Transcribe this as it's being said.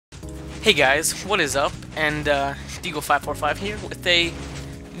Hey guys, what is up? And Deagle545 here with a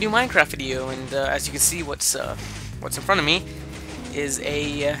new Minecraft video. And as you can see, what's in front of me is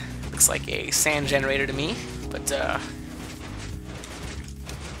a looks like a sand generator to me, but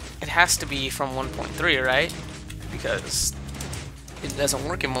it has to be from 1.3, right? Because it doesn't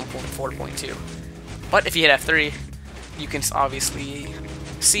work in 1.4.2. But if you hit F3, you can obviously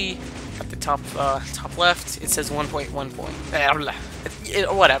see at the top left it says 1.1.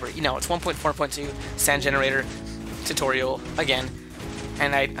 Whatever, you know, it's 1.4.2 sand generator tutorial again.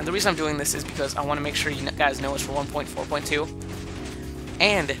 And the reason I'm doing this is because I want to make sure you guys know it's for 1.4.2,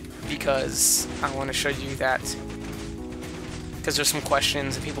 and because I want to show you that because there's some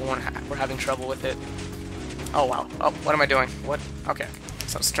questions and people were having trouble with it. Oh wow! Oh, what am I doing? What? Okay,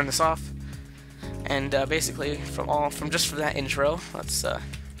 so let's turn this off. And basically, from that intro, let's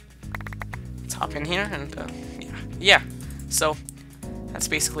hop in here and yeah. So that's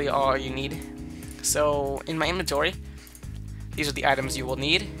basically all you need. So in my inventory, these are the items you will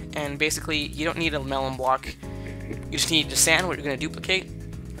need, and basically you don't need a melon block. You just need the sand, where you're going to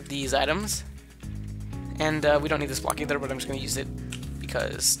duplicate these items. And we don't need this block either, but I'm just going to use it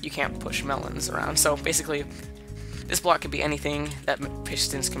because you can't push melons around. So basically, this block could be anything that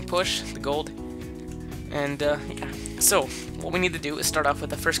pistons can push, the gold. And yeah, so what we need to do is start off with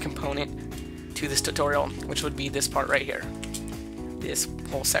the first component to this tutorial, which would be this part right here, this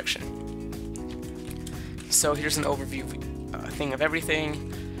whole section. So here's an overview thing of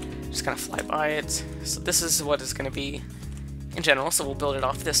everything. Just kind of fly by it. So this is what it's going to be in general, so we'll build it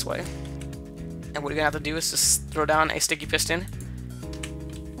off this way. And what you're going to have to do is just throw down a sticky piston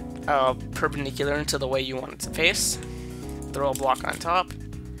perpendicular into the way you want it to face. Throw a block on top.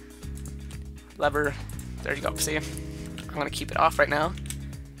 Lever. There you go. See? I'm going to keep it off right now.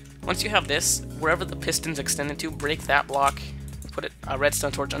 Once you have this, wherever the piston's extended to, break that block, put a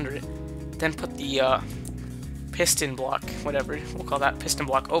redstone torch under it, then put the piston block, whatever, we'll call that piston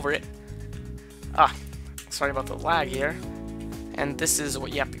block, over it. Ah, sorry about the lag here. And this is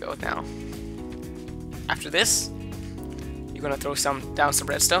what you have to go with now. After this, you're going to throw down some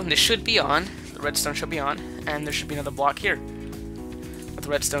redstone. This should be on. The redstone should be on. And there should be another block here with the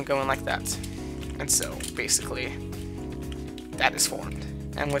redstone going like that. And so, basically, that is formed.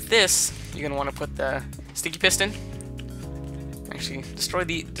 And with this, you're going to want to put the sticky piston. Actually, destroy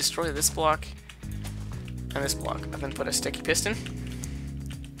this block and this block, and then put a sticky piston.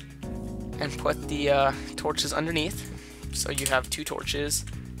 And put the torches underneath. So you have two torches.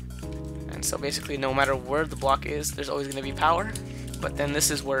 And so basically, no matter where the block is, there's always going to be power. But then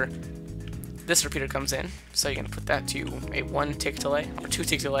this is where this repeater comes in. So you're going to put that to a 1 tick delay, or 2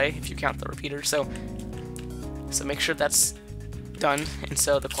 tick delay if you count the repeater. So make sure that's done. And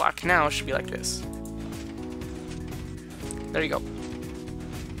so the clock now should be like this. There you go.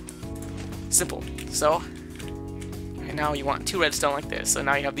 Simple. So, and now you want 2 redstone like this. So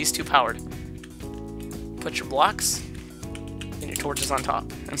now you have these 2 powered. Put your blocks and your torches on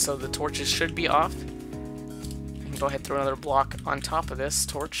top. And so the torches should be off. You can go ahead and throw another block on top of this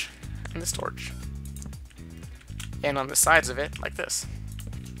torch and this torch. And on the sides of it, like this.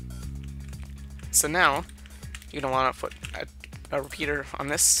 So now, you're going to want to put a repeater on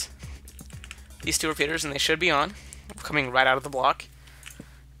these 2 repeaters, and they should be on, coming right out of the block.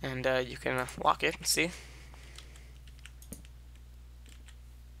 And you can lock it, see?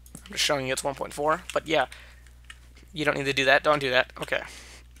 I'm just showing you it's 1.4, but yeah, you don't need to do that. Don't do that. Okay.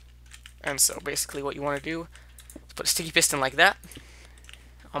 And so basically what you want to do is put a sticky piston like that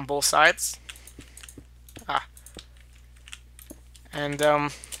on both sides. And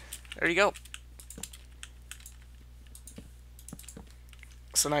there you go.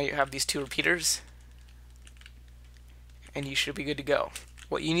 So now you have these 2 repeaters, and you should be good to go.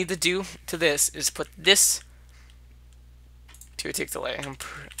 What you need to do to this is put this to a tick delay. I'm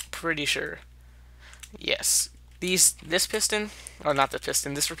pretty sure. Yes. This piston, or not the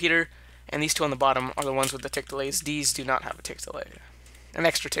piston, this repeater, and these 2 on the bottom are the ones with the tick delays. These do not have a tick delay. An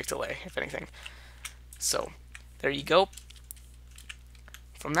extra tick delay, if anything. So, there you go.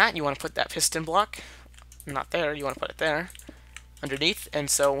 From that, you want to put that piston block, not there, you want to put it there, underneath, and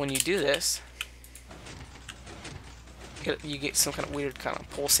so when you do this, you get some kind of weird kind of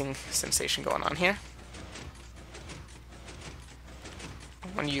pulsing sensation going on here.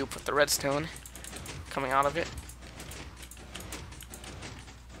 When you put the redstone coming out of it,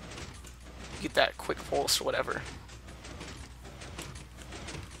 you get that quick pulse or whatever.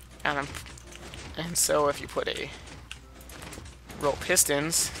 And so if you put a row of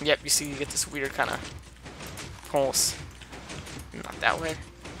pistons, yep, you see you get this weird kind of pulse. Not that way.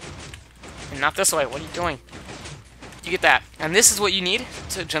 And not this way. What are you doing? You get that. And this is what you need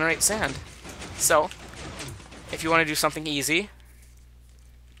to generate sand. So, if you want to do something easy,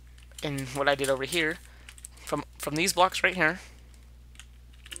 in what I did over here, from these blocks right here,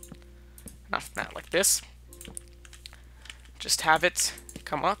 not like this, just have it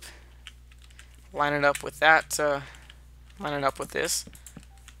come up, line it up with that, line it up with this,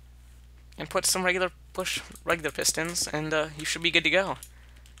 and put some regular pistons, and you should be good to go.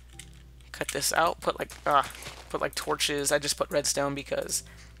 Cut this out. Put like torches. I just put redstone because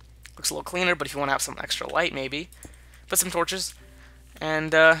it looks a little cleaner. But if you want to have some extra light, maybe put some torches,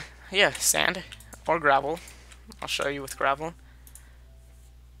 and yeah, sand or gravel. I'll show you with gravel.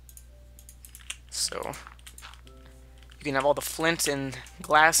 So you can have all the flint and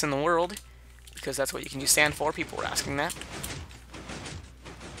glass in the world, because that's what you can use sand for. People were asking that.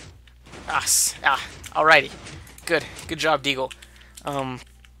 Alrighty. Good job, Deagle.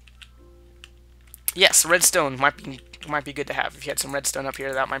 Yes, redstone might be good to have. If you had some redstone up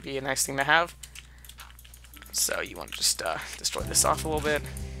here, that might be a nice thing to have. So you want to just destroy this off a little bit.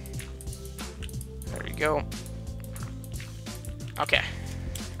 There you go. Okay.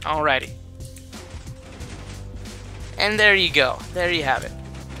 Alrighty. And there you go. There you have it.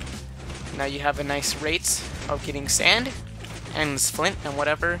 Now you have a nice rate of getting sand and flint and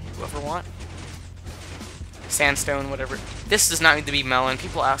whatever you ever want. Sandstone, whatever. This does not need to be melon.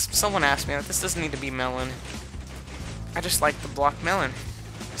 Someone asked me that this doesn't need to be melon. I just like the block melon.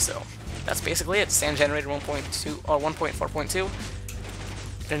 So that's basically it. Sand generator 1.2 or 1.4.2.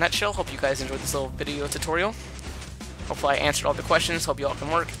 In a nutshell, hope you guys enjoyed this little video tutorial. Hopefully I answered all the questions. Hope you all can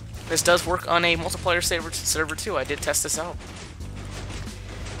work. This does work on a multiplayer server too. I did test this out.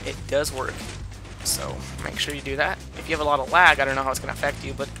 It does work. So make sure you do that. If you have a lot of lag, I don't know how it's going to affect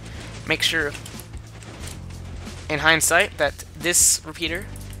you, but make sure, in hindsight, that this repeater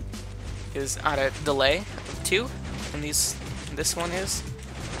is at a delay of 2, and this one is,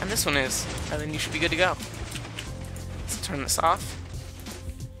 and this one is, and then you should be good to go. Let's turn this off,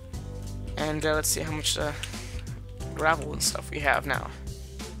 and let's see how much gravel and stuff we have now.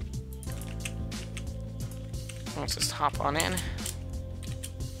 Let's just hop on in.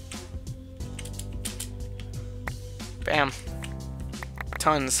 Bam.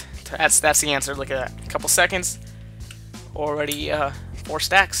 Tons. That's the answer. Look at that. A couple seconds. Already 4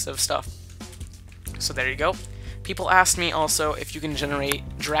 stacks of stuff. So there you go. People asked me also if you can generate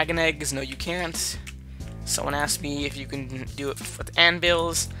dragon eggs. No, you can't. Someone asked me if you can do it with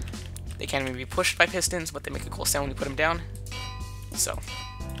anvils. They can't even be pushed by pistons, but they make a cool sound when you put them down. So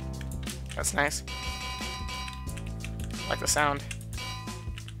that's nice. I like the sound.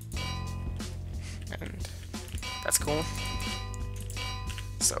 And that's cool.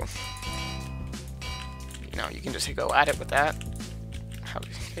 So, you know, you can just go at it with that. How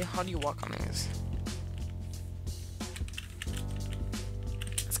do you walk on these?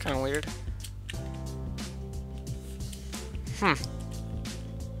 That's kind of weird.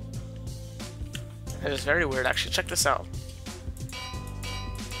 That is very weird. Actually, check this out.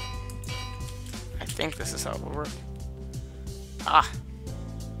 I think this is how it will work.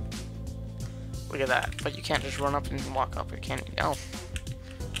 Look at that. But you can't just run up and walk up it, can you? No.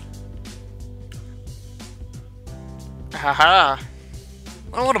 Haha.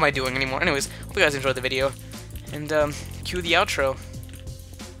 Well, what am I doing anymore? Anyways, hope you guys enjoyed the video. And, cue the outro.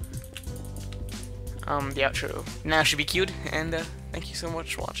 The outro now should be cued. And, thank you so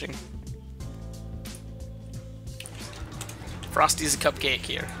much for watching. Frosty's a cupcake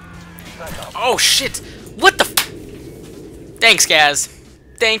here. Oh, shit! What the f— Thanks, Gaz.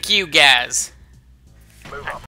 Thank you, Gaz.